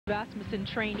Rasmussen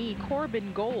trainee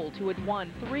Corbin Gold, who had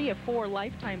won 3 of 4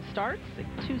 lifetime starts,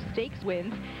 2 stakes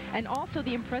wins, and also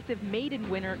the impressive maiden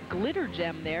winner Glitter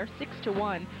Gem there,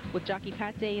 6-1, with jockey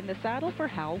Pat Day in the saddle for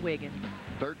Hal Wiggins.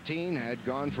 13 had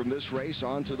gone from this race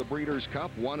on to the Breeders' Cup.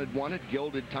 One had won it,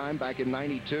 Gilded Time, back in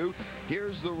 '92.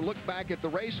 Here's the look back at the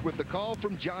race with the call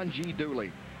from John G.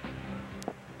 Dooley.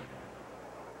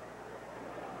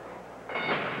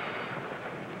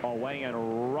 Away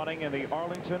and running in the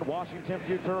Arlington-Washington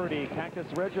Futurity. Cactus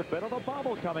Ridge, a bit of a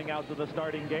bubble coming out to the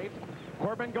starting gate.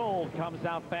 Corbin Gold comes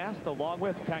out fast along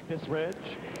with Cactus Ridge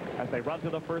as they run to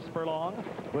the first furlong.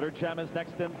 Glitter Gem is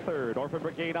next in third. Orphan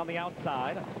Brigade on the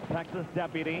outside. Texas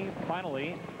Deputy.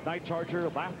 Finally, Night Charger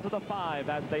last to the 5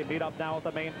 as they meet up now at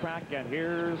the main track. And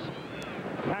here's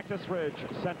Cactus Ridge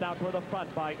sent out toward the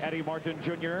front by Eddie Martin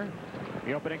Jr.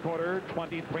 The opening quarter,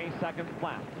 23 seconds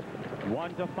flat.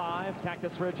 1-5,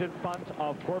 Cactus Ridge in front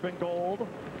of Corbin Gold.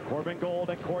 Corbin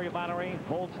Gold and Corey Lattery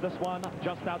holds this one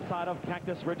just outside of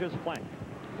Cactus Ridge's flank.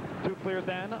 2 clear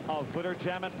then of Glitter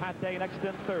Gem and Pat Day next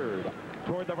in third.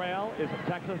 Toward the rail is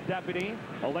Texas Deputy,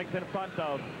 a length in front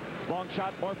of Long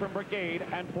Shot Orphan Brigade,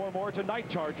 and 4 more to Night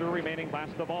Charger remaining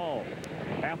last of all.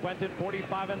 Half went in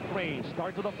 45-3,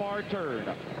 starts with a far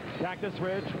turn. Cactus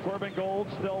Ridge, Corbin Gold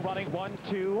still running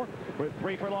 1-2 with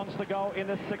 3 furlongs to go in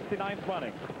the 69th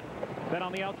running. Then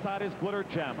on the outside is Glitter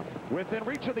Gem. Within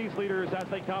reach of these leaders as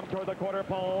they come toward the quarter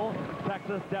pole.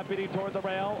 Texas Deputy toward the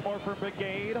rail. Orphan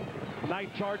Brigade. Night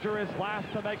Charger is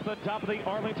last to make the top of the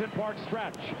Arlington Park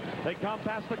stretch. They come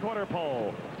past the quarter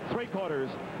pole. 3 quarters,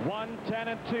 1, 10,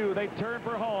 and 2. They turn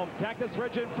for home. Cactus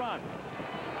Ridge in front.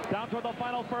 Down toward the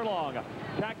final furlong.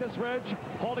 Cactus Ridge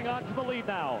holding on to the lead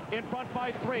now. In front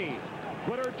by 3.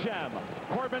 Glitter Gem,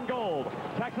 Corbin Gold,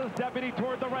 Texas Deputy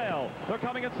toward the rail. They're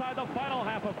coming inside the final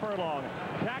half of furlong.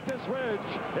 Cactus Ridge,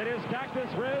 it is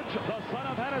Cactus Ridge, the son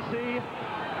of Hennessy,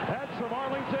 heads from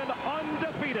Arlington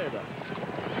undefeated.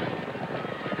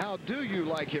 How do you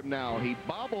like him now? He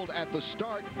bobbled at the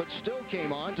start, but still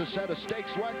came on to set a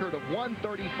stakes record of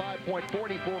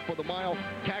 1:35.44 for the mile.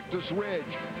 Cactus Ridge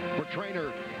for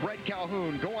trainer Bret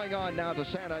Calhoun, going on now to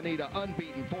Santa Anita,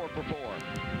 unbeaten, 4 for 4.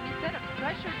 He set a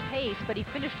pressured pace, but he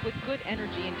finished with good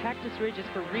energy, and Cactus Ridge is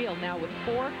for real now with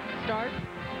 4 starts,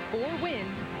 4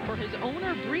 wins for his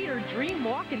owner breeder Dream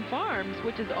Walkin Farms,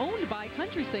 which is owned by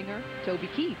country singer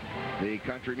Toby. The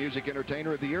Country Music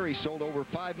Entertainer of the Year. He sold over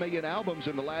 5 million albums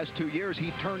in the last 2 years.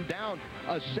 He turned down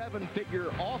a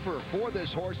 7-figure offer for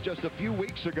this horse just a few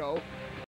weeks ago.